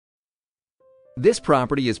This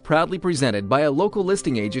property is proudly presented by a local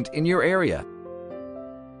listing agent in your area.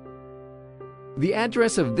 The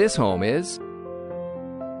address of this home is...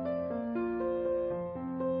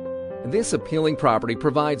 This appealing property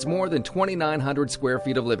provides more than 2,900 square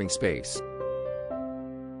feet of living space,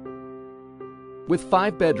 with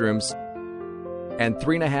 5 bedrooms and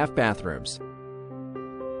 3.5 bathrooms.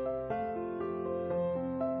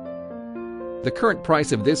 The current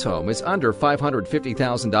price of this home is under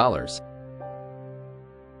 $550,000.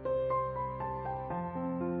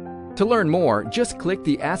 To learn more, just click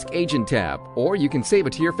the Ask Agent tab, or you can save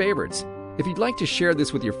it to your favorites. If you'd like to share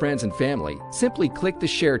this with your friends and family, simply click the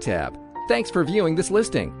Share tab. Thanks for viewing this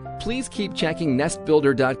listing. Please keep checking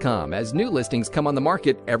nestbuilder.com as new listings come on the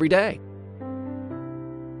market every day.